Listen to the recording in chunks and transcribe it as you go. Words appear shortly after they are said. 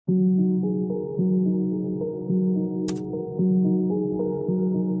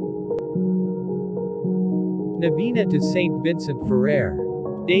Novena to Saint Vincent Ferrer.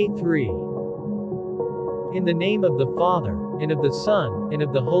 Day 3. In the name of the Father, and of the Son, and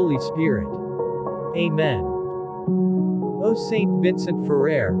of the Holy Spirit. Amen. O Saint Vincent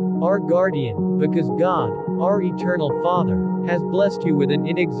Ferrer, our guardian, because God, our eternal Father, has blessed you with an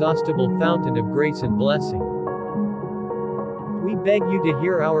inexhaustible fountain of grace and blessing. We beg you to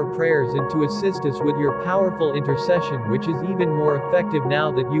hear our prayers and to assist us with your powerful intercession, which is even more effective now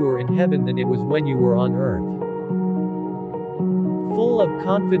that you are in heaven than it was when you were on earth. Full of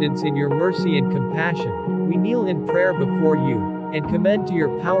confidence in your mercy and compassion, we kneel in prayer before you, and commend to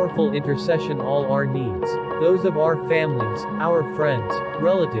your powerful intercession all our needs, those of our families, our friends,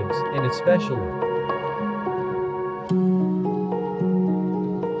 relatives, and especially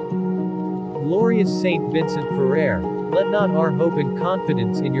glorious Saint Vincent Ferrer. Let not our hope and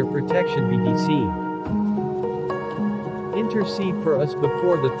confidence in your protection be deceived. Intercede for us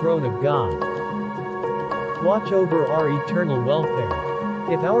before the throne of God. Watch over our eternal welfare.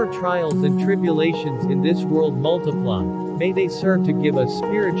 If our trials and tribulations in this world multiply, may they serve to give us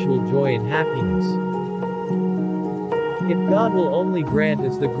spiritual joy and happiness. If God will only grant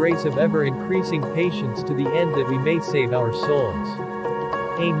us the grace of ever-increasing patience to the end that we may save our souls.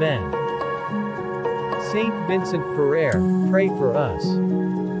 Amen. Saint Vincent Ferrer, pray for us.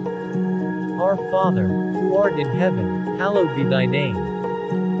 Our Father, who art in heaven, hallowed be thy name.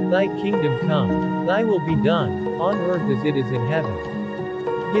 Thy kingdom come, thy will be done, on earth as it is in heaven.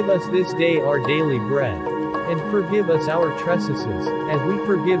 Give us this day our daily bread. And forgive us our trespasses, as we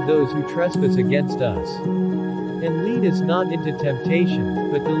forgive those who trespass against us. And lead us not into temptation,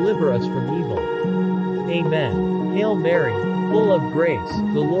 but deliver us from evil. Amen. Hail Mary, full of grace,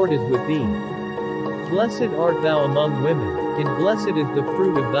 the Lord is with thee. Blessed art thou among women, and blessed is the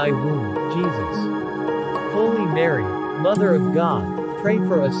fruit of thy womb, Jesus. Holy Mary, Mother of God, pray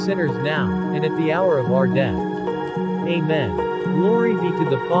for us sinners now, and at the hour of our death. Amen. Glory be to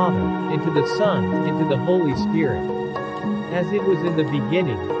the Father, and to the Son, and to the Holy Spirit. As it was in the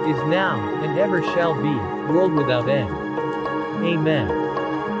beginning, is now, and ever shall be, world without end. Amen.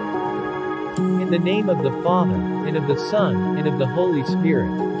 In the name of the Father, and of the Son, and of the Holy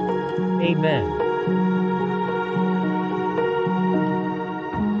Spirit. Amen.